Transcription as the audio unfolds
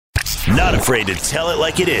Not afraid to tell it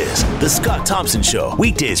like it is. The Scott Thompson Show,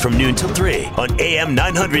 weekdays from noon till 3 on AM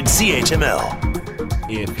 900 CHML.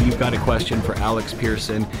 If you've got a question for Alex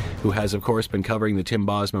Pearson, who has, of course, been covering the Tim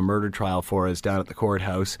Bosma murder trial for us down at the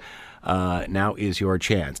courthouse, now is your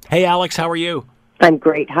chance. Hey, Alex, how are you? I'm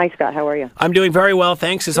great. Hi, Scott. How are you? I'm doing very well.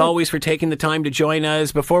 Thanks, as always, for taking the time to join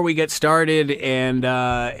us. Before we get started and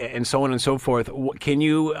so on and so forth, can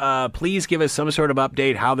you please give us some sort of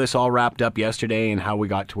update how this all wrapped up yesterday and how we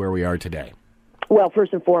got to where we are today? Well,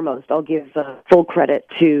 first and foremost, I'll give full credit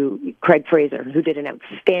to Craig Fraser, who did an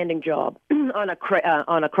outstanding job on a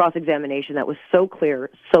cross-examination that was so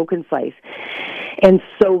clear, so concise, and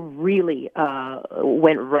so really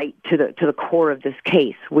went right to the core of this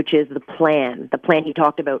case, which is the plan he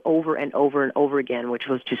talked about over and over and over again, which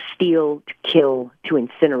was to steal, to kill, to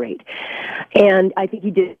incinerate. And I think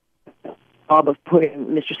he did of putting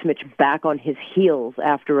Mr. Smitch back on his heels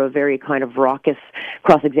after a very kind of raucous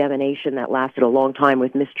cross-examination that lasted a long time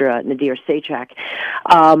with Mr. Nadir Saychak.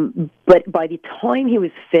 But by the time he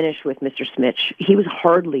was finished with Mr. Smitch, he was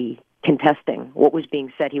hardly contesting what was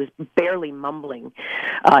being said. He was barely mumbling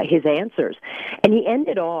his answers. And he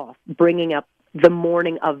ended off bringing up the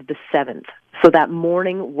morning of the 7th. So that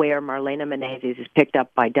morning where Marlena Menezes is picked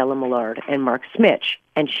up by Della Millard and Mark Smitch,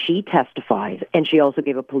 and she testifies, and she also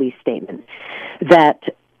gave a police statement, that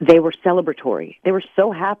they were celebratory. They were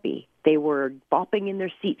so happy. They were bopping in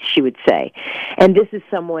their seats, she would say. And this is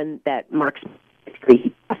someone that Mark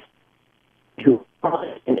Smitch, who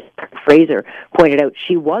Fraser pointed out,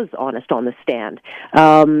 she was honest on the stand.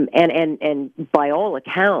 And by all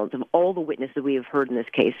accounts of all the witnesses we have heard in this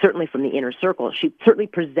case, certainly from the inner circle, she certainly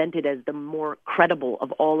presented as the more credible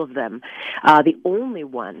of all of them. The only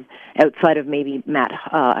one outside of maybe Matt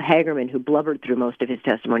Hagerman, who blubbered through most of his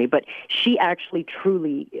testimony, but she actually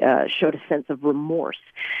truly showed a sense of remorse.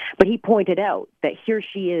 But he pointed out that here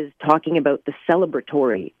she is talking about the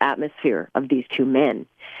celebratory atmosphere of these two men.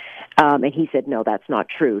 And he said, no, that's not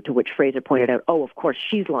true, to which Fraser pointed out, oh, of course,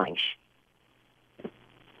 she's lying.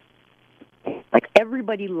 Like,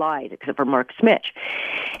 everybody lied except for Mark Smitch.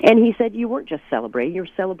 And he said, you weren't just celebrating, you were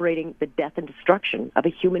celebrating the death and destruction of a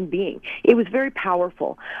human being. It was very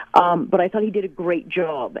powerful, but I thought he did a great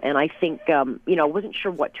job. And I think, I wasn't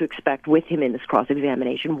sure what to expect with him in this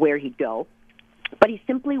cross-examination, where he'd go. But he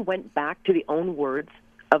simply went back to the own words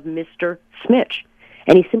of Mr. Smitch.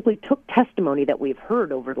 And he simply took testimony that we've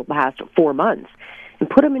heard over the last 4 months and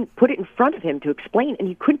put it in front of him to explain, and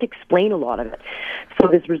he couldn't explain a lot of it. So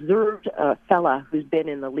this reserved fella who's been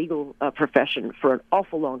in the legal profession for an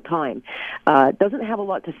awful long time doesn't have a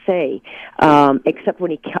lot to say, except when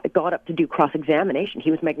he got up to do cross-examination. He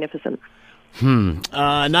was magnificent.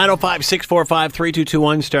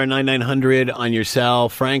 905-645-3221, star 9900 on your cell.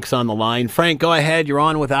 Frank's on the line. Frank, go ahead. You're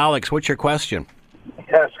on with Alex. What's your question?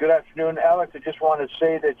 Yes, good afternoon, Alex. I just want to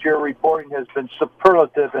say that your reporting has been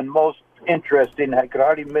superlative and most interesting. I could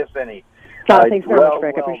hardly miss any. Thanks very much,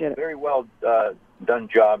 Frank. I appreciate it. Very well done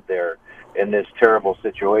job there in this terrible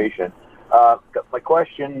situation. My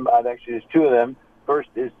question, actually, there's two of them. First,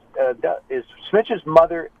 is Smitch's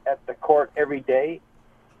mother at the court every day?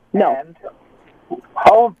 No. And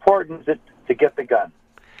how important is it to get the gun?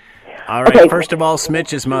 All right. Okay. First of all,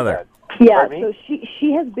 Smitch's mother. Yeah, so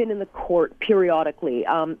she has been in the court periodically.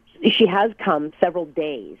 She has come several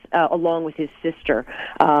days along with his sister,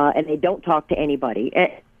 and they don't talk to anybody.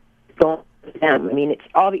 Don't them. I mean, it's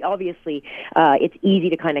obviously it's easy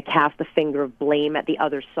to kind of cast the finger of blame at the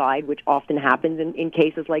other side, which often happens in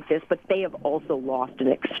cases like this, but they have also lost an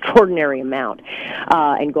extraordinary amount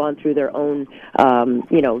and gone through their own,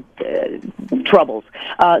 troubles.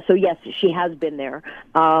 So, yes, she has been there.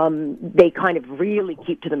 They kind of really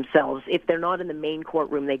keep to themselves. If they're not in the main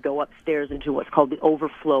courtroom, they go upstairs into what's called the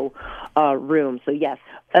overflow room. So, yes,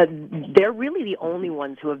 they're really the only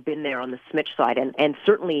ones who have been there on the Smitch side, and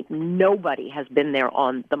certainly nobody has been there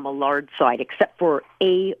on the Millard side, except for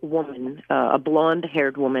a woman, a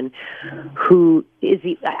blonde-haired woman, who is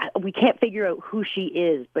we can't figure out who she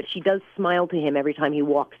is, but she does smile to him every time he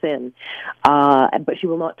walks in. But she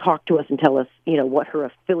will not talk to us and tell us, what her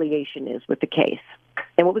affiliation is with the case.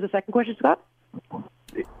 And what was the second question, Scott?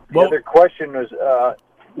 The other question was,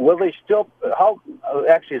 will they still?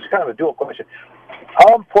 Actually, it's kind of a dual question.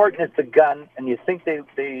 How important is the gun? And you think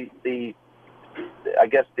I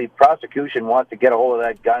guess the prosecution wants to get a hold of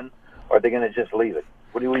that gun, or are they going to just leave it?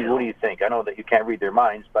 What do you think? I know that you can't read their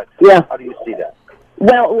minds, but How do you see that?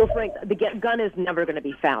 Well, Frank, the gun is never going to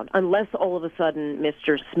be found unless all of a sudden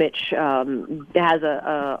Mr. Smitch has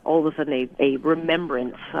all of a sudden a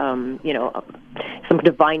remembrance, some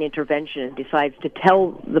divine intervention, and decides to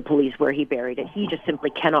tell the police where he buried it. He just simply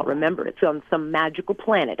cannot remember. It's on some magical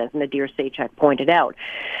planet, as Nadir Sachek pointed out.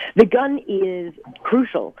 The gun is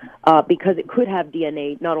crucial because it could have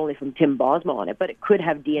DNA not only from Tim Bosma on it, but it could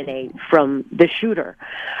have DNA from the shooter.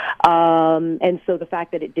 And so the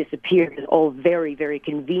fact that it disappeared is all very, very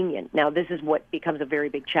convenient. Now, this is what becomes a very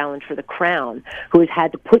big challenge for the Crown, who has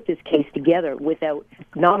had to put this case together without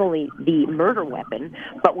not only the murder weapon,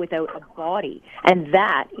 but without a body. And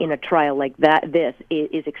that, in a trial like this,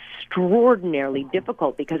 is extraordinarily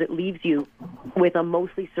difficult because it leaves you with a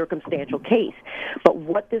mostly circumstantial case. But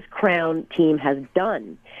what this Crown team has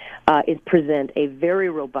done is present a very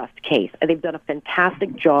robust case. And they've done a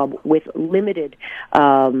fantastic job with limited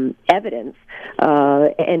evidence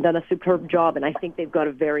and done a superb job. And I think they've got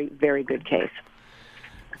a very, very good case.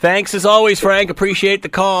 Thanks as always, Frank. Appreciate the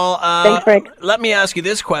call. Thanks, Frank. Let me ask you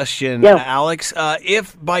this question, Alex.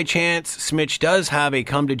 If by chance Smitch does have a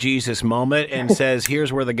come-to-Jesus moment and says,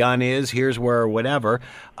 here's where the gun is, here's where whatever,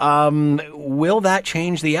 will that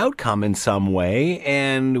change the outcome in some way?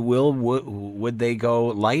 And would they go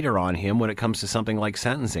lighter on him when it comes to something like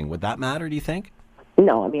sentencing? Would that matter, do you think?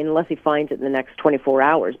 No, I mean, unless he finds it in the next 24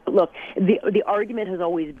 hours. But look, the argument has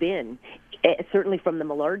always been, certainly from the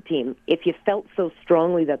Millard team, if you felt so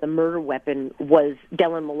strongly that the murder weapon was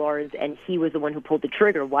Dylan Millard's and he was the one who pulled the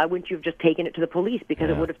trigger, why wouldn't you have just taken it to the police? Because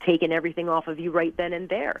it would have taken everything off of you right then and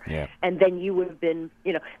there. Yeah. And then you would have been,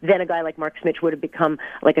 then a guy like Mark Smitch would have become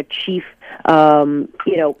like a chief,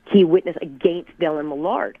 key witness against Dylan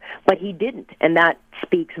Millard. But he didn't, and that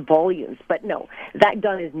speaks volumes. But no, that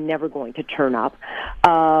gun is never going to turn up.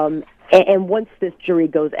 And once this jury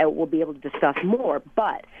goes out, we'll be able to discuss more.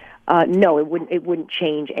 But no, it wouldn't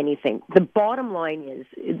change anything. The bottom line is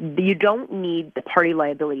you don't need the party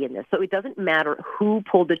liability in this. So it doesn't matter who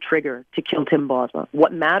pulled the trigger to kill Tim Bosma.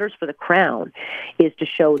 What matters for the Crown is to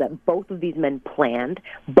show that both of these men planned,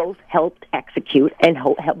 both helped execute, and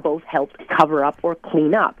both helped cover up or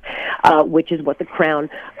clean up, which is what the Crown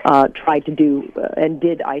tried to do and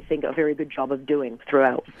did, I think, a very good job of doing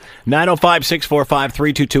throughout.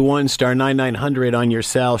 905-645-3221, star 9900 on your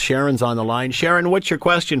cell. Sharon's on the line. Sharon, what's your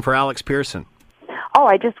question for Alex Pearson? Oh,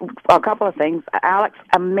 a couple of things. Alex,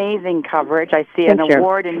 amazing coverage. I see an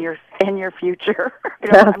award in your future.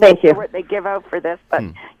 Thank you. What they give out for this, but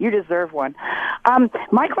you deserve one.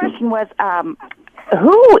 My question was,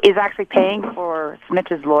 who is actually paying for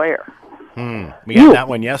Smitch's lawyer? We got that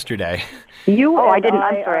one yesterday. I didn't.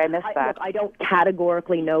 I'm sorry, I missed that. I don't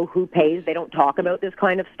categorically know who pays. They don't talk about this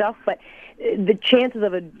kind of stuff, but the chances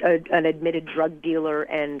of an admitted drug dealer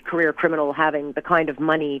and career criminal having the kind of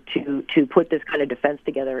money to put this kind of defense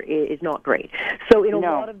together is not great. So in a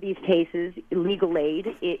lot of these cases, legal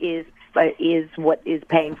aid is what is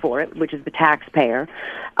paying for it, which is the taxpayer.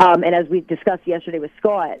 And as we discussed yesterday with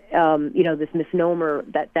Scott, this misnomer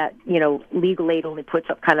that legal aid only puts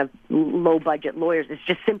up kind of low-budget lawyers is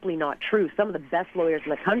just simply not true. Some of the best lawyers in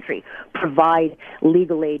the country provide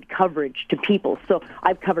legal aid coverage to people. So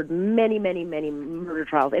I've covered many murder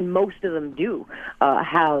trials, and most of them do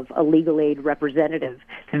have a legal aid representative.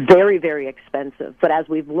 Very, very expensive. But as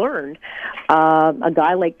we've learned, a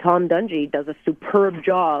guy like Tom Dungy does a superb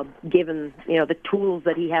job given the tools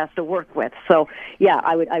that he has to work with. So yeah,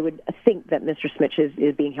 I would think that Mr. Smitch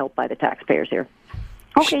is being helped by the taxpayers here.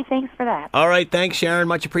 Okay, thanks for that. All right, thanks, Sharon.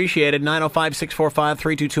 Much appreciated.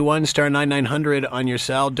 905-645-3221, star 9900 on your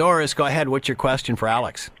cell. Doris, go ahead. What's your question for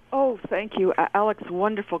Alex? Oh, thank you. Alex,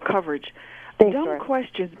 wonderful coverage. Thanks, Dumb Doris.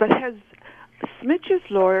 questions, but has Smitch's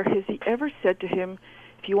lawyer, has he ever said to him,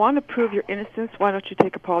 if you want to prove your innocence, why don't you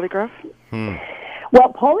take a polygraph?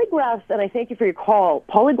 Well, polygraphs, and I thank you for your call,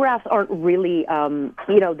 polygraphs aren't really,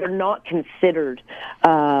 they're not considered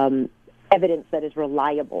evidence that is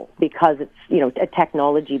reliable because it's, a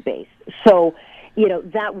technology-based. So,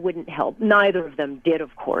 that wouldn't help. Neither of them did,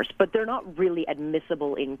 of course, but they're not really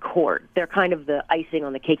admissible in court. They're kind of the icing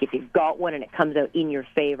on the cake if you've got one and it comes out in your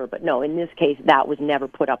favor. But no, in this case, that was never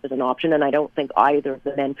put up as an option, and I don't think either of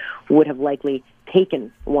the men would have likely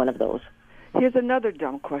taken one of those. Here's another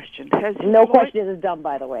dumb question. No question is dumb,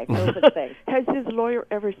 by the way. No such thing. Has his lawyer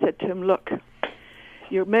ever said to him, look,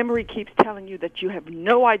 your memory keeps telling you that you have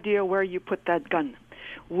no idea where you put that gun.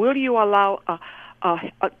 Will you allow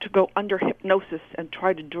to go under hypnosis and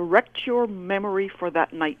try to direct your memory for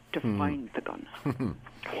that night to find the gun?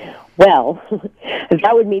 Well,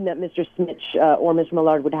 that would mean that Mr. Smitch or Mr.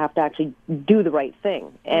 Millard would have to actually do the right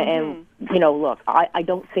thing. And look, I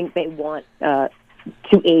don't think they want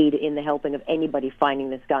to aid in the helping of anybody finding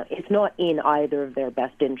this gun. It's not in either of their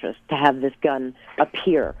best interest to have this gun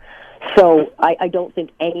appear. So I don't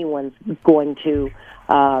think anyone's going to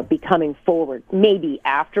be coming forward. Maybe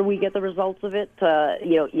after we get the results of it,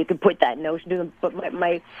 you could put that notion to them. But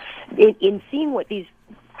in seeing what these,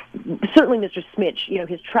 certainly Mr. Smitch,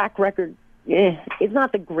 his track record is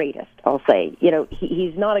not the greatest, I'll say.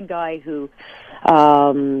 He's not a guy who,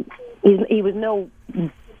 he was no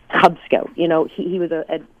Cub Scout. He was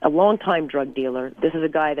a long-time drug dealer. This is a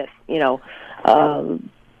guy that,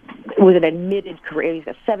 was an admitted career. He's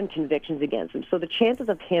got 7 convictions against him. So the chances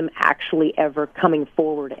of him actually ever coming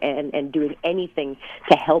forward and doing anything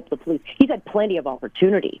to help the police, he's had plenty of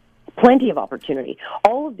opportunity.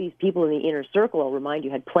 All of these people in the inner circle, I'll remind you,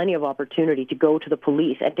 had plenty of opportunity to go to the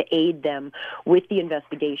police and to aid them with the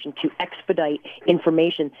investigation, to expedite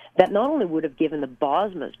information that not only would have given the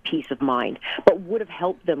Bosmas peace of mind, but would have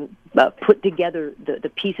helped them put together the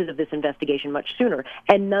pieces of this investigation much sooner,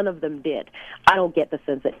 and none of them did. I don't get the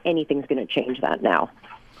sense that anything's going to change that now.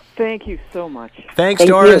 Thank you so much. Thanks,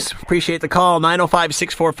 Doris. Appreciate the call.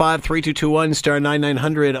 905-645-3221, star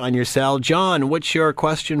 9900 on your cell. John, what's your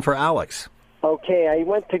question for Alex? Okay, I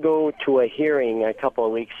went to go to a hearing a couple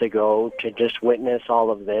of weeks ago to just witness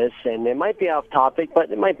all of this, and it might be off topic,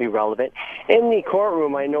 but it might be relevant. In the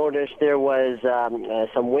courtroom, I noticed there was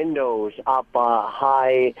some windows up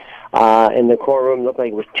high in the courtroom. Looked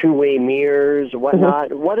like it was two-way mirrors, whatnot.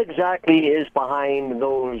 Mm-hmm. What exactly is behind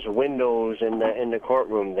those windows in the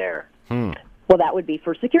courtroom there? Well, that would be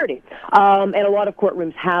for security. And a lot of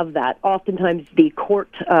courtrooms have that. Oftentimes the court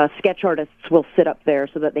sketch artists will sit up there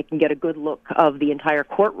so that they can get a good look of the entire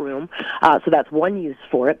courtroom. So that's one use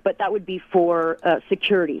for it. But that would be for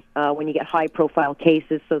security when you get high-profile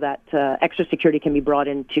cases, so that extra security can be brought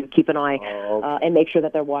in to keep an eye and make sure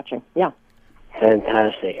that they're watching. Yeah.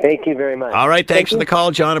 Fantastic. Thank you very much. All right, thanks for the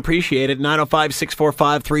call, John. Appreciate it.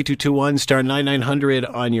 905-645-3221, star 9900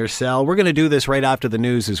 on your cell. We're going to do this right after the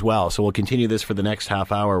news as well, so we'll continue this for the next half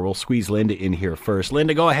hour. We'll squeeze Linda in here first.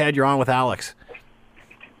 Linda, go ahead. You're on with Alex.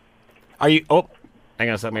 Are you... Oh, hang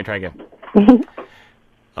on. Let me try again.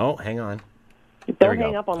 Oh, hang on. Don't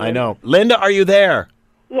hang up on Linda. I know. Linda, are you there?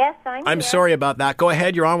 Yes, I'm here. Sorry about that. Go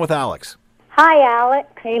ahead. You're on with Alex. Hi, Alex.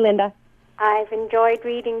 Hey, Linda. I've enjoyed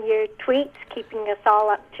reading your tweets, keeping us all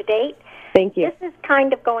up to date. Thank you. This is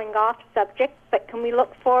kind of going off subject, but can we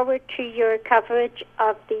look forward to your coverage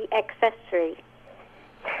of the accessory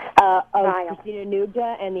of Christina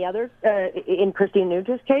Nuja and the others in Christina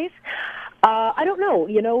Nuja's case? I don't know.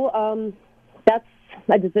 That's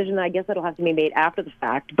a decision I guess that'll have to be made after the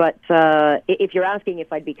fact. But if you're asking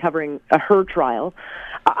if I'd be covering her trial,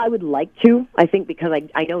 I would like to. I think because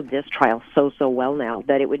I know this trial so well now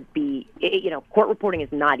that it would be, court reporting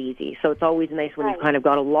is not easy. So it's always nice when you've kind of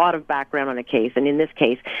got a lot of background on a case. And in this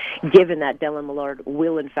case, given that Dylan Millard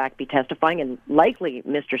will in fact be testifying, and likely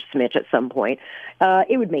Mr. Smitch at some point,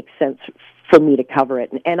 it would make sense for me to cover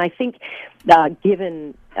it. And I think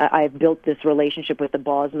given I've built this relationship with the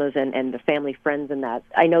Bosmas and the family friends and that,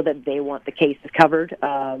 I know that they want the cases covered.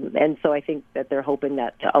 And so I think that they're hoping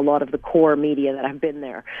that a lot of the core media that have been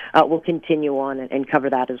there will continue on and cover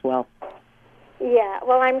that as well. Yeah,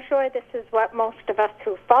 well, I'm sure this is what most of us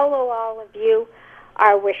who follow all of you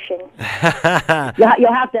are wishing. Yeah,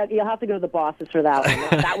 you'll have to go to the bosses for that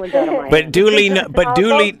one. That one's out of my But duly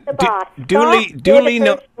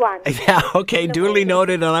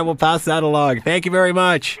noted, and I will pass that along. Thank you very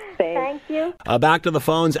much. Thank you. Back to the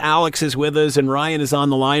phones. Alex is with us, and Ryan is on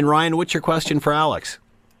the line. Ryan, what's your question for Alex?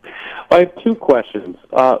 I have two questions.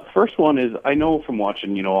 First one is, I know from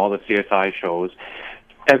watching, all the CSI shows,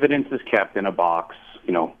 evidence is kept in a box,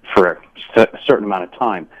 for a certain amount of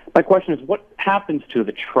time. My question is, what happens to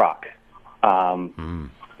the truck?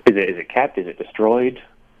 Is it kept? Is it destroyed?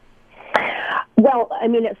 Well, I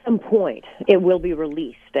mean, at some point it will be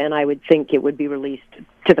released, and I would think it would be released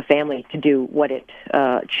to the family to do what it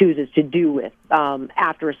chooses to do with.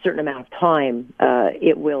 After a certain amount of time,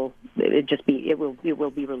 it will be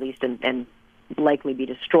released and likely be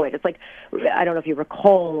destroyed. It's like, I don't know if you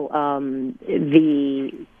recall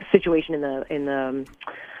the situation in the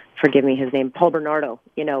forgive me, his name, Paul Bernardo,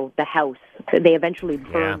 the house. They eventually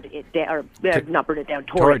burned it down, or not burned it down,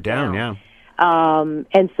 tore it down. Yeah.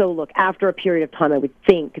 And so, look, after a period of time, I would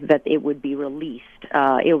think that it would be released.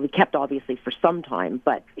 It would be kept, obviously, for some time,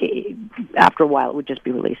 but after a while, it would just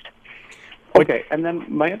be released. Okay, and then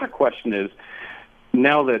my other question is,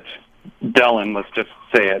 now that Dylan, let's just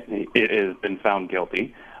say it has been found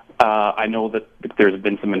guilty, I know that there's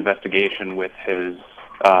been some investigation with his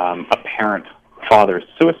apparent father's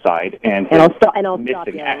suicide and I'll stop Hang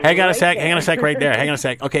on a sec right there. Hang on a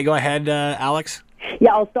sec. Okay, go ahead, Alex.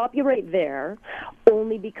 Yeah, I'll stop you right there,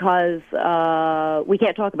 only because we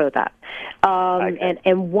can't talk about that.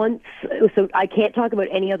 And once, so I can't talk about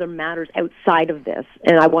any other matters outside of this,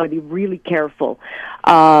 and I want to be really careful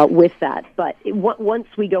with that. But once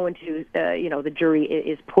we go into, the jury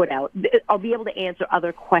is put out, I'll be able to answer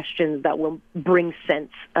other questions that will bring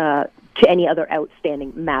sense to any other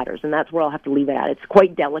outstanding matters, and that's where I'll have to leave it at. It's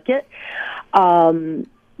quite delicate.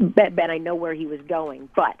 Ben, I know where he was going,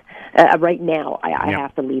 but right now I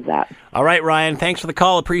have to leave that. All right, Ryan, thanks for the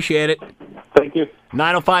call. Appreciate it. Thank you.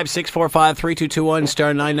 905-645-3221,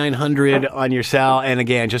 star 9900 on your cell. And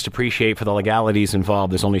again, just appreciate for the legalities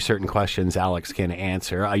involved, there's only certain questions Alex can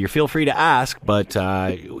answer. You feel free to ask, but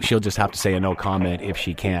she'll just have to say a no comment if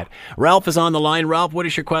she can't. Ralph is on the line. Ralph, what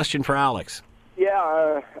is your question for Alex?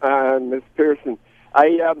 Yeah, Ms. Pearson,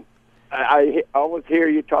 I always hear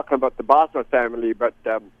you talking about the Bosma family, but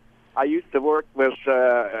I used to work with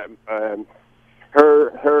her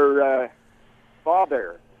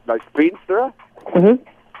father, like Veenstra. Mm-hmm.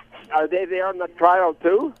 Are they there on the trial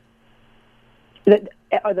too?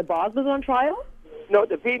 Are the Bosmas on trial? No,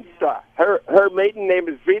 the Veenstra. Her maiden name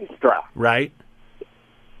is Veenstra. Right.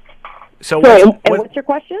 So what's your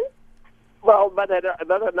question? Well, but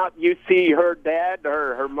whether or not you see her dad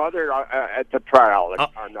or her mother at the trial or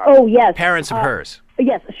not. Oh, yes. Parents of hers.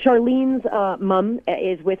 Yes, Charlene's mom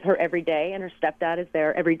is with her every day, and her stepdad is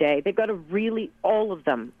there every day. They've got all of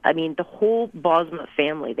them. I mean, the whole Bosma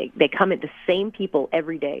family, they come in, the same people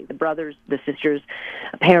every day, the brothers, the sisters,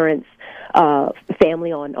 parents,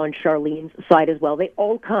 family on Charlene's side as well. They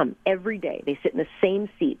all come every day. They sit in the same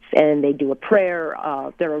seats, and they do a prayer.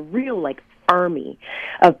 They're a real, army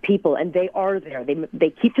of people, and they are there. They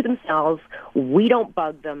keep to themselves. We don't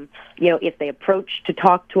bug them. If they approach to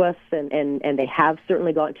talk to us, and they have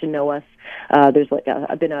certainly gotten to know us, there's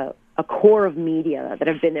been a core of media that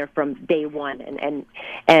have been there from day one,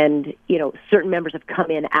 and certain members have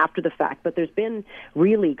come in after the fact, but there's been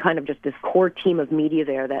really kind of just this core team of media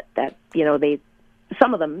there that they.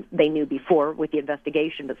 Some of them they knew before with the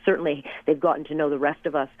investigation, but certainly they've gotten to know the rest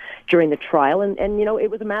of us during the trial. And it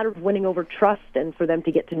was a matter of winning over trust and for them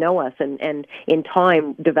to get to know us and in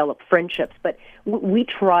time develop friendships. But we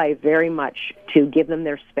try very much to give them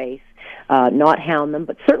their space, not hound them,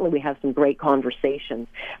 but certainly we have some great conversations.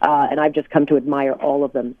 And I've just come to admire all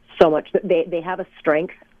of them so much. They have a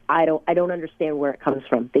strength. I don't understand where it comes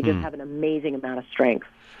from. They just have an amazing amount of strength.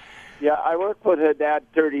 Yeah, I worked with her dad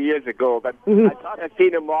 30 years ago, but I thought I'd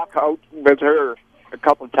seen him walk out with her a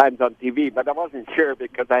couple of times on TV, but I wasn't sure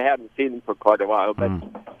because I hadn't seen him for quite a while, but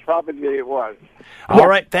probably it was. All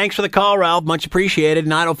right, thanks for the call, Ralph. Much appreciated.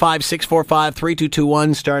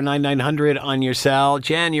 905-645-3221, star 9900 on your cell.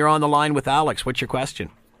 Jen, you're on the line with Alex. What's your question?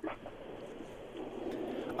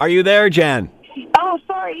 Are you there, Jen? Oh,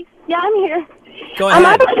 sorry. Yeah, I'm here. Go ahead.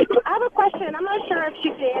 I have a question. I'm not sure if she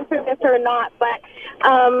can answer this or not, but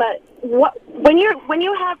when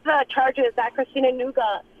you have the charges that Christina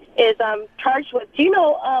Nuga is charged with, do you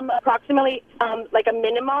know approximately a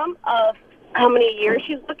minimum of how many years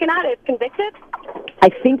she's looking at if convicted? I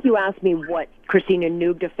think you asked me what Christina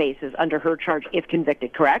Nuga faces under her charge if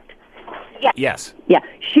convicted, correct? Yeah. Yes. Yeah,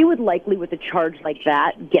 she would likely, with a charge like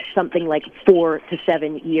that, get something like 4 to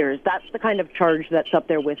 7 years. That's the kind of charge that's up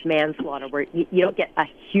there with manslaughter, where you don't get a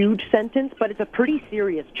huge sentence, but it's a pretty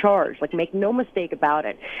serious charge. Make no mistake about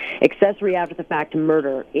it. Accessory after the fact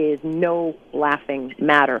murder is no laughing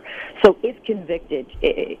matter. So if convicted,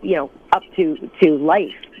 up to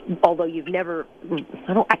life, although you've never,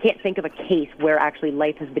 I can't think of a case where actually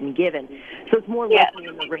life has been given. So it's more likely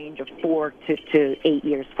in the range of 4 to 8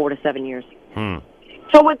 years, 4 to 7 years. So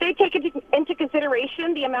would they take into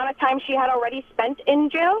consideration the amount of time she had already spent in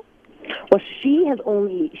jail? Well, she has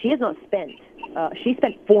not spent, she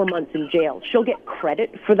spent 4 months in jail. She'll get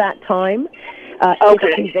credit for that time,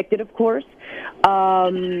 if convicted, of course.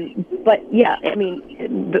 But yeah, I mean,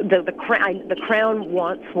 the Crown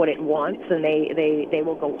wants what it wants, and they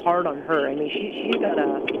will go hard on her. I mean, she's got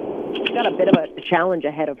a bit of a challenge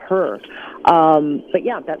ahead of her. But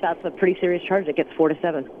yeah, that's a pretty serious charge. It gets 4 to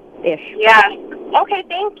 7-ish. Yeah. Okay,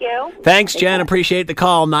 thank you. Thanks, Jen. Appreciate the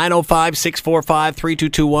call.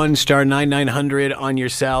 905-645-3221, star 9900 on your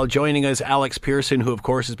cell. Joining us, Alex Pearson, who, of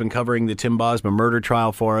course, has been covering the Tim Bosma murder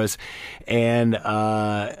trial for us. And,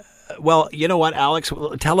 well, you know what, Alex?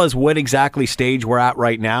 Tell us what exactly stage we're at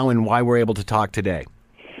right now and why we're able to talk today.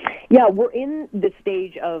 Yeah, we're in the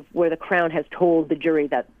stage of where the Crown has told the jury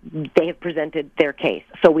that they have presented their case.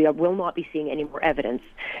 So we will not be seeing any more evidence.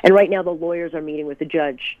 And right now the lawyers are meeting with the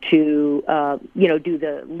judge to, do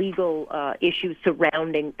the legal issues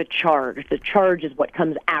surrounding the charge. The charge is what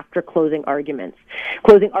comes after closing arguments.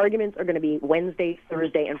 Closing arguments are going to be Wednesday,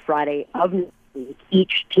 Thursday, and Friday of next week.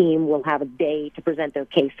 Each team will have a day to present their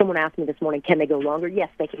case. Someone asked me this morning, can they go longer? Yes,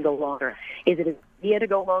 they can go longer. Is it an idea to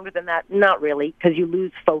go longer than that? Not really, because you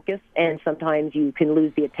lose focus and sometimes you can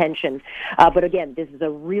lose the attention. But again, this is a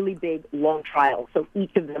really big, long trial. So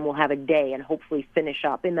each of them will have a day and hopefully finish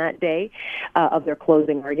up in that day of their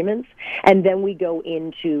closing arguments. And then we go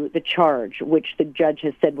into the charge, which the judge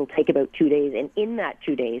has said will take about 2 days. And in that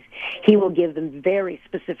 2 days, he will give them very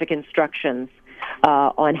specific instructions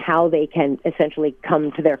on how they can essentially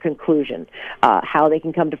come to their conclusion, how they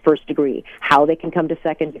can come to first degree, how they can come to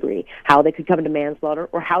second degree, how they could come to manslaughter,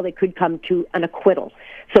 or how they could come to an acquittal.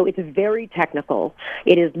 So it's very technical.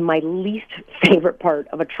 It is my least favorite part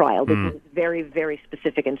of a trial. This is very, very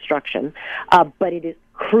specific instruction, but it is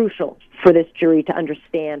crucial for this jury to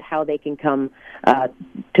understand how they can come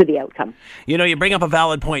to the outcome. You know, you bring up a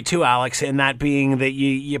valid point too, Alex, and that being that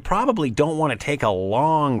you probably don't want to take a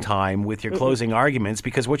long time with your closing arguments,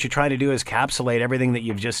 because what you're trying to do is encapsulate everything that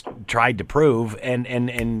you've just tried to prove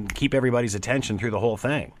and keep everybody's attention through the whole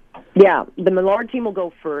thing. Yeah, the Millard team will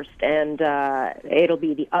go first, and it'll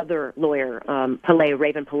be the other lawyer,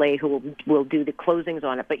 Raven Pillay, who will do the closings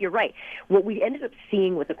on it. But you're right. What we ended up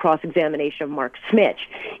seeing with the cross-examination of Mark Smich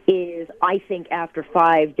is, I think, after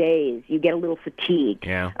 5 days, you get a little fatigued.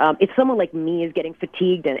 Yeah. If someone like me is getting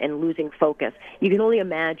fatigued and losing focus, you can only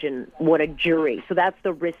imagine what a jury. So that's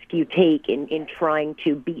the risk you take in trying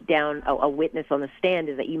to beat down a witness on the stand,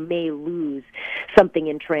 is that you may lose something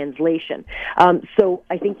in translation. So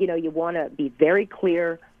I think, you want to be very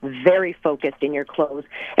clear, very focused in your close,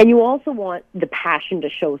 and you also want the passion to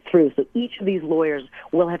show through. So each of these lawyers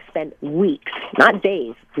will have spent weeks, not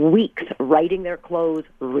days, weeks, writing their close,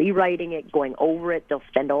 rewriting it, going over it. They'll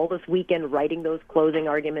spend all this weekend writing those closing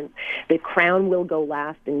arguments. The Crown will go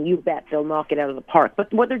last, and you bet they'll knock it out of the park.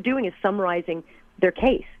 But what they're doing is summarizing their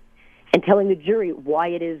case and telling the jury why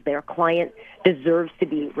it is their client deserves to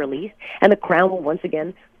be released. And the Crown will once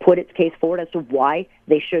again put its case forward as to why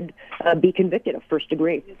they should be convicted of first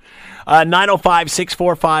degree.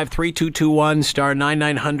 905-645-3221, star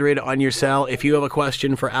 9900 on your cell. If you have a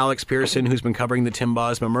question for Alex Pearson, who's been covering the Tim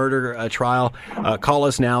Bosma murder trial, call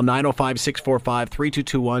us now,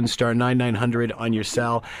 905-645-3221, star 9900 on your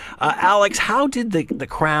cell. Alex, how did the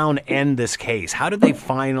Crown end this case? How did they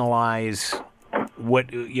finalize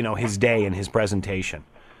his day and his presentation?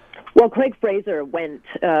 Well, Craig Fraser went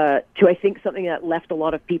to, I think, something that left a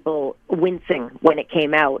lot of people wincing when it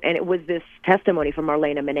came out, and it was this testimony from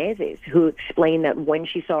Marlena Menezes, who explained that when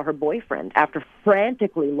she saw her boyfriend, after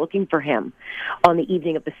frantically looking for him on the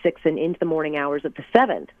evening of the 6th and into the morning hours of the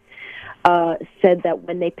 7th, said that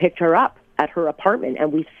when they picked her up at her apartment,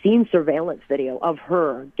 and we've seen surveillance video of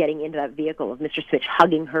her getting into that vehicle, of Mr. Smich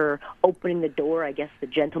hugging her, opening the door, I guess the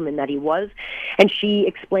gentleman that he was, and she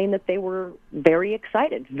explained that they were very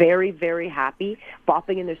excited, very, very happy,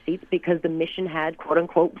 bopping in their seats because the mission had,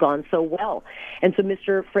 quote-unquote, gone so well. And so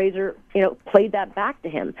Mr. Fraser, played that back to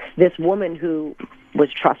him, this woman who was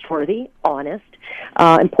trustworthy, honest,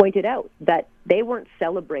 and pointed out that they weren't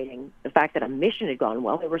celebrating the fact that a mission had gone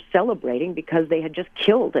well. They were celebrating because they had just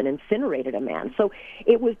killed and incinerated a man. So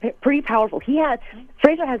it was pretty powerful.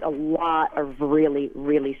 Fraser has a lot of really,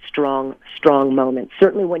 really strong moments.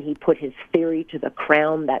 Certainly when he put his theory to the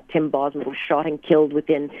Crown that Tim Bosma was shot and killed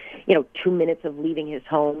within, 2 minutes of leaving his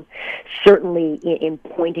home. Certainly in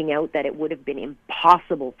pointing out that it would have been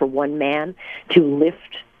impossible for one man to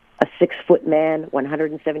lift a 6-foot man,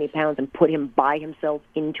 170 pounds, and put him by himself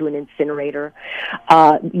into an incinerator,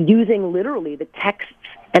 using literally the texts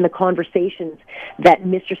and the conversations that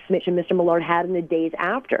Mr. Smich and Mr. Millard had in the days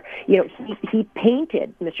after. Mr.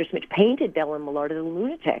 Smich painted Dellen Millard as a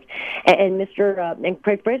lunatic. And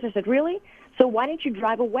Craig Fraser said, really? So why didn't you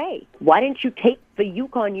drive away? Why didn't you take the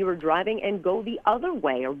Yukon you were driving and go the other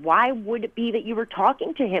way? Or why would it be that you were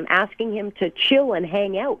talking to him, asking him to chill and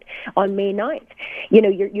hang out on May 9th?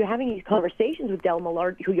 You're having these conversations with Dellen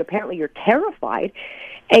Millard, who apparently you're terrified,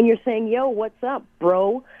 and you're saying, yo, what's up,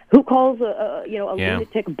 bro? Who calls a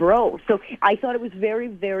lunatic bro? So I thought it was very,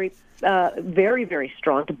 very, very, very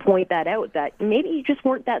strong to point that out, that maybe you just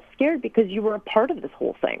weren't that scared because you were a part of this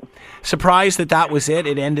whole thing. Surprised that was it?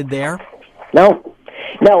 It ended there? No.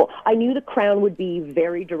 No, I knew the Crown would be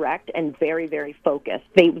very direct and very, very focused.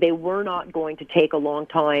 They were not going to take a long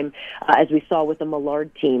time, as we saw with the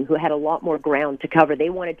Millard team, who had a lot more ground to cover. They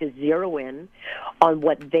wanted to zero in on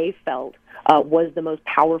what they felt was the most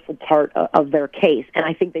powerful part of their case. And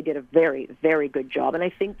I think they did a very, very good job. And I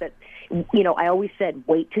think that, I always said,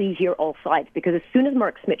 wait till you hear all sides, because as soon as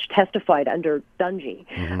Mark Smich testified under Dungy,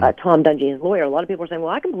 Tom Dungy, his lawyer, a lot of people were saying,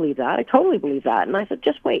 well, I can believe that. I totally believe that. And I said,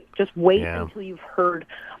 just wait until you've heard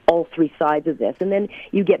all three sides of this, and then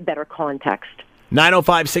you get better context.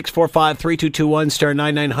 905-645-3221, star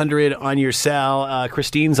 9900 on your cell.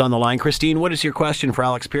 Christine's on the line. Christine, what is your question for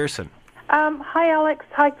Alex Pearson? Hi, Alex.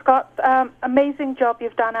 Hi, Scott. Amazing job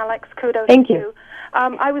you've done, Alex. Kudos Thank to you. you.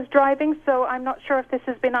 I was driving, so I'm not sure if this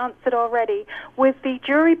has been answered already. With the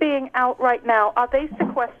jury being out right now, are they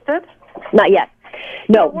sequestered? Not yet.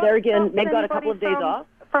 No, So they've got a anybody couple of days off.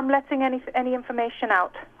 from letting any information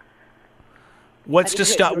out. What's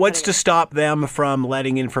to stop them from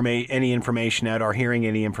letting any information out or hearing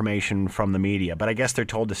any information from the media? But I guess they're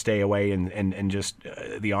told to stay away and just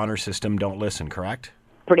the honor system don't listen, correct?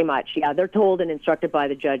 Pretty much, yeah. They're told and instructed by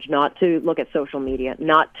the judge not to look at social media,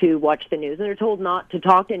 not to watch the news, and they're told not to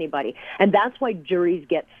talk to anybody. And that's why juries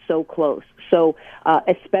get so close. So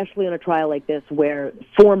especially on a trial like this where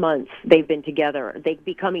 4 months they've been together, they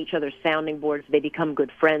become each other's sounding boards, they become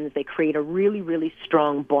good friends, they create a really, really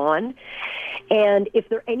strong bond. And if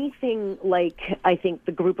they're anything like, I think,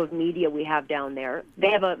 the group of media we have down there,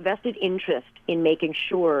 they have a vested interest in making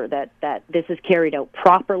sure that this is carried out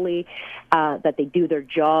properly, that they do their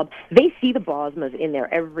job. They see the Bosmas in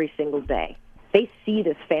there every single day. They see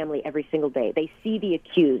this family every single day. They see the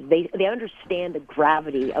accused. They understand the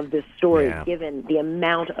gravity of this story given the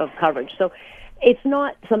amount of coverage. So it's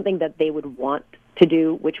not something that they would want to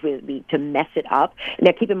do, which would be to mess it up.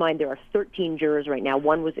 Now, keep in mind, there are 13 jurors right now.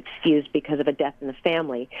 One was excused because of a death in the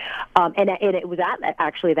family. And it was at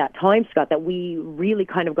actually that time, Scott, that we really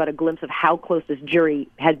kind of got a glimpse of how close this jury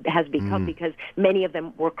has become because many of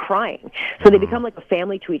them were crying. So they become like a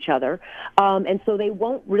family to each other. And so they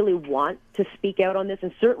won't really want to speak out on this.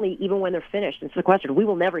 And certainly, even when they're finished and sequestered, we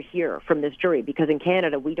will never hear from this jury because in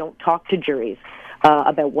Canada, we don't talk to juries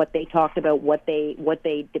about what they talked about, what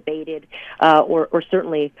they debated, or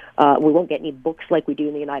certainly we won't get any books like we do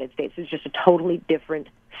in the United States. It's just a totally different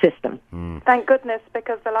system. Thank goodness,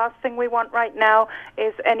 because the last thing we want right now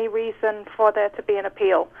is any reason for there to be an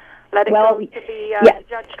appeal. Let it go to be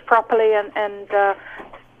judged properly and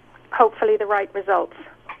hopefully the right results.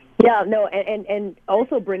 Yeah, no, and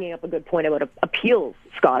also bringing up a good point about appeals,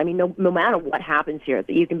 Scott. I mean, no matter what happens here,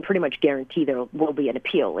 you can pretty much guarantee there will be an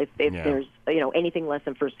appeal. If there's anything less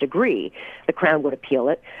than first degree, the Crown would appeal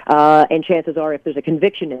it, and chances are, if there's a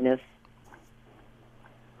conviction in this.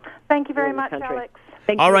 Thank you very much, Alex.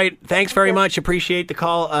 All right, thanks very much. Appreciate the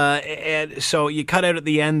call. And so you cut out at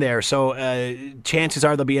the end there. So chances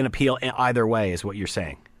are there'll be an appeal either way, is what you're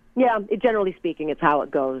saying. Yeah, generally speaking, it's how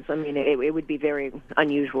it goes. I mean, it would be very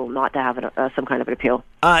unusual not to have some kind of an appeal.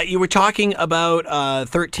 You were talking about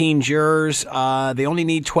 13 jurors. They only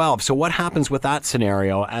need 12. So what happens with that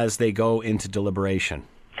scenario as they go into deliberation?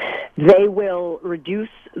 They will reduce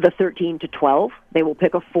the 13 to 12. They will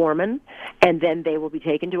pick a foreman, and then they will be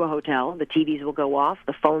taken to a hotel. The TVs will go off.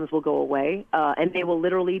 The phones will go away. And they will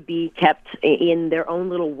literally be kept in their own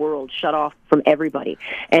little world, shut off from everybody.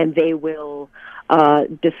 And they will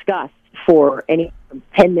discuss for any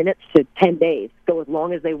 10 minutes to 10 days, go as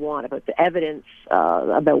long as they want, about the evidence,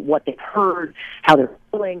 about what they've heard, how they're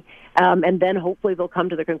feeling, and then hopefully they'll come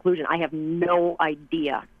to the conclusion. I have no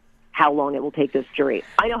idea how long it will take this jury.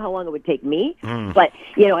 I know how long it would take me, but,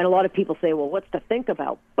 and a lot of people say, well, what's to think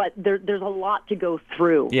about? But there's a lot to go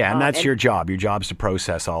through. Yeah, and that's your job. Your job's to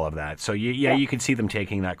process all of that. So, you can see them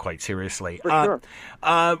taking that quite seriously. For sure.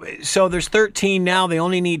 So there's 13 now. They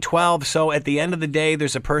only need 12. So at the end of the day,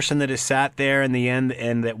 there's a person that has sat there in the end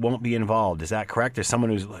and that won't be involved. Is that correct? There's someone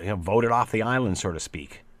who's voted off the island, so to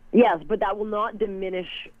speak. Yes, but that will not diminish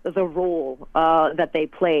the role that they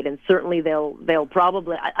played, and certainly they'll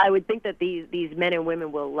probably. I would think that these men and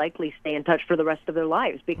women will likely stay in touch for the rest of their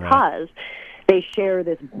lives because they share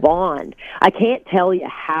this bond. I can't tell you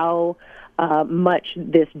how much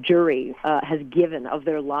this jury has given of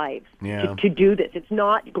their lives to do this. It's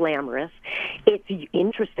not glamorous. It's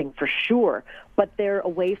interesting for sure, but they're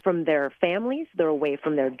away from their families. They're away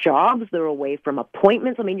from their jobs. They're away from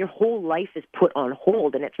appointments. I mean, your whole life is put on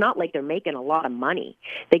hold, and it's not like they're making a lot of money.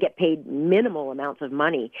 They get paid minimal amounts of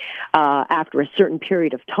money after a certain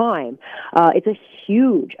period of time. It's a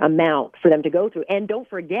huge amount for them to go through. And don't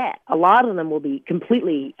forget, a lot of them will be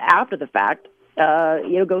completely after the fact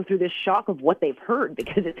go through this shock of what they've heard,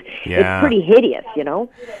 because it's pretty hideous,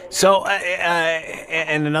 So,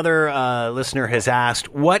 and another listener has asked,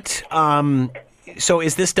 what... So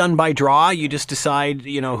is this done by draw? You just decide,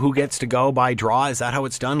 who gets to go by draw? Is that how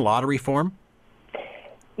it's done? Lottery form?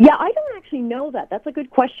 Yeah, I don't actually know that. That's a good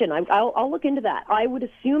question. I'll look into that. I would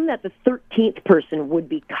assume that the 13th person would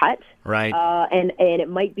be cut. Right. And it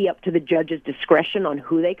might be up to the judge's discretion on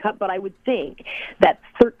who they cut, but I would think that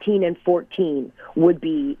 13 and 14 would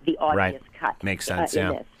be the obvious cut. Makes sense,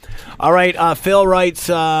 yeah. This. All right, Phil writes,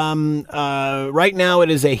 right now it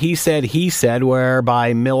is a he said,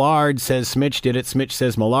 whereby Millard says Smitch did it, Smitch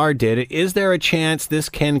says Millard did it. Is there a chance this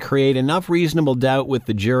can create enough reasonable doubt with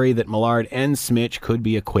the jury that Millard and Smitch could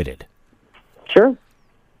be acquitted? Sure.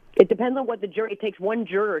 It depends on what the jury. It takes one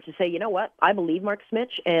juror to say, you know what, I believe Mark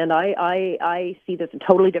Smitch, and I see this a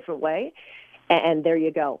totally different way. And there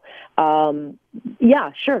you go.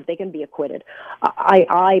 Yeah, sure, they can be acquitted.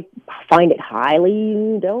 I find it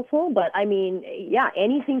highly doubtful, but I mean, yeah,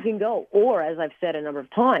 anything can go. Or, as I've said a number of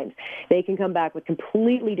times, they can come back with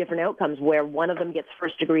completely different outcomes where one of them gets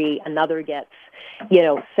first degree, another gets,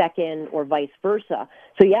 second, or vice versa.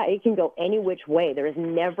 So, yeah, it can go any which way. There is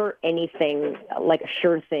never anything like a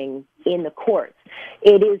sure thing in the courts.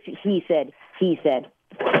 It is he said,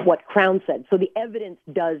 what Crown said. So the evidence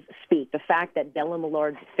does speak. The fact that Dylan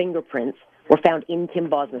Millard's fingerprints were found in Tim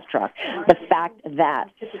Bosma's truck, the fact that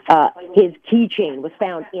his keychain was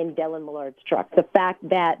found in Dylan Millard's truck, the fact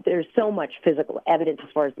that there's so much physical evidence as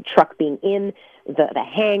far as the truck being in the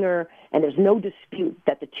hangar, and there's no dispute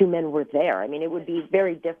that the two men were there. I mean, it would be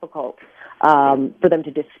very difficult for them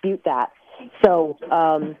to dispute that. So,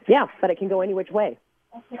 yeah, but it can go any which way.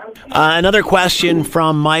 Another question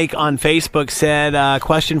from Mike on Facebook said,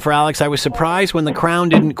 question for Alex. I was surprised when the Crown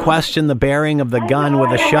didn't question the bearing of the gun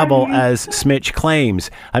with a shovel, as Smitch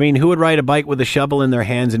claims. I mean, who would ride a bike with a shovel in their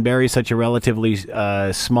hands and bury such a relatively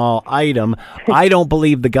small item? I don't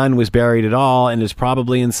believe the gun was buried at all and is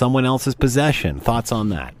probably in someone else's possession. Thoughts on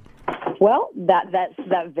that? Well,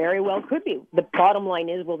 that very well could be. The bottom line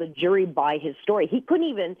is, will the jury buy his story? He couldn't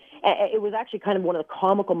even. It was actually kind of one of the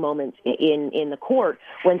comical moments in the court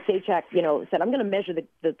when Sachak, said, "I'm going to measure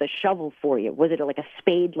the shovel for you." Was it like a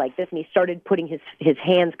spade like this? And he started putting his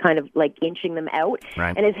hands kind of like inching them out,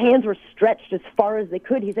 right. And his hands were stretched as far as they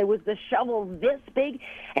could. He said, "Was the shovel this big?"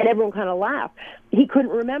 And everyone kind of laughed. He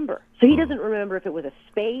couldn't remember. So he doesn't remember if it was a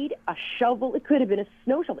spade, a shovel. It could have been a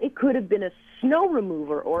snow shovel. It could have been a snow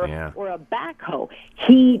remover or a backhoe.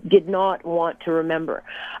 He did not want to remember.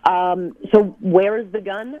 So where is the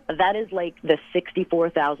gun? That is like the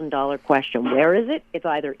 $64,000 question. Where is it? It's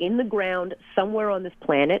either in the ground somewhere on this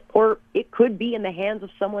planet, or it could be in the hands of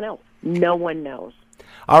someone else. No one knows.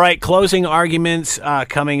 All right, closing arguments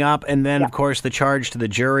coming up, and then, of course, the charge to the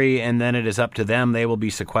jury, and then it is up to them. They will be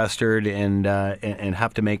sequestered and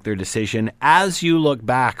have to make their decision. As you look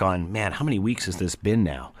back on, man, how many weeks has this been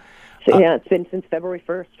now? So, yeah, it's been since February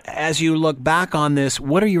 1st. As you look back on this,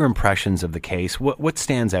 what are your impressions of the case? What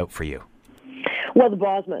stands out for you? Well, the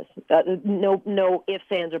Bosmas, no ifs,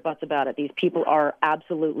 ands, or buts about it. These people are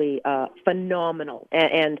absolutely phenomenal.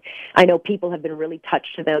 And I know people have been really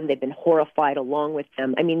touched to them. They've been horrified along with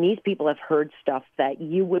them. I mean, these people have heard stuff that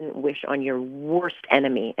you wouldn't wish on your worst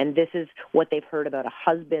enemy. And this is what they've heard about a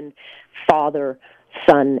husband, father,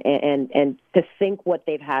 son, and to think what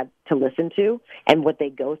they've had to listen to and what they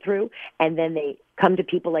go through. And then they come to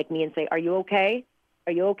people like me and say, "Are you okay?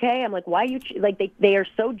 Are you okay?" I'm like, why are you, they are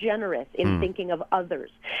so generous in thinking of others.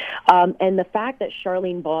 And the fact that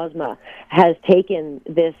Charlene Bosma has taken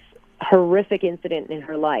this horrific incident in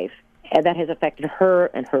her life that has affected her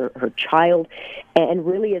and her child, and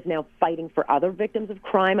really is now fighting for other victims of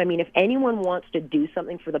crime. I mean, if anyone wants to do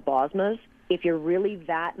something for the Bosmas, if you're really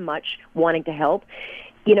that much wanting to help,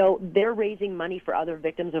 they're raising money for other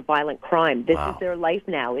victims of violent crime. This is their life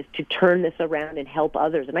now, is to turn this around and help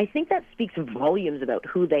others. And I think that speaks volumes about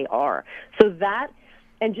who they are. So that,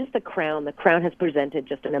 and just the Crown has presented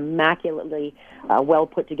just an immaculately well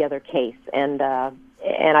put together case. And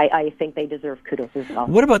I think they deserve kudos as well.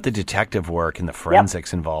 What about the detective work and the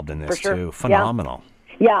forensics involved in this too? Phenomenal.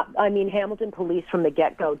 Yeah, I mean, Hamilton police from the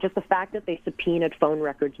get-go, just the fact that they subpoenaed phone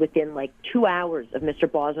records within 2 hours of Mr.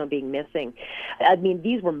 Bosma being missing. I mean,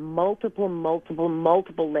 these were multiple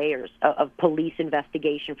layers of police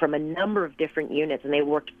investigation from a number of different units, and they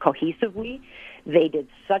worked cohesively. They did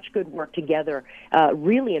such good work together,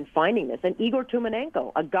 really, in finding this. And Igor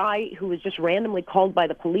Tumanenko, a guy who was just randomly called by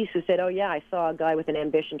the police who said, "Oh, yeah, I saw a guy with an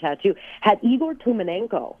Ambition tattoo." Had Igor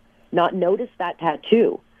Tumanenko not noticed that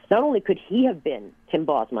tattoo, not only could he have been Tim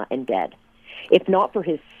Bosma and dead, if not for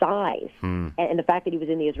his size and the fact that he was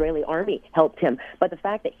in the Israeli army helped him, but the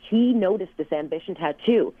fact that he noticed this ambition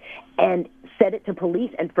tattoo and said it to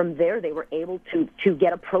police, and from there they were able to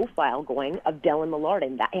get a profile going of Dylan Millard.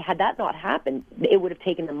 And had that not happened, it would have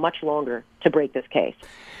taken them much longer to break this case.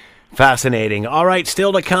 Fascinating. All right,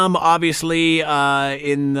 still to come, obviously,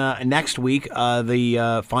 in next week,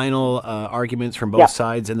 the final arguments from both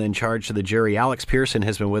sides and then charged to the jury. Alex Pearson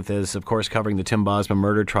has been with us, of course, covering the Tim Bosma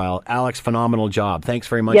murder trial. Alex, phenomenal job. Thanks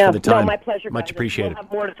very much for the time. No, my pleasure. Much guys. appreciated. We'll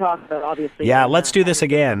have more to talk about, obviously. Yeah, let's do this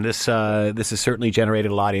again. This has certainly generated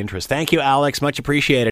a lot of interest. Thank you, Alex. Much appreciated.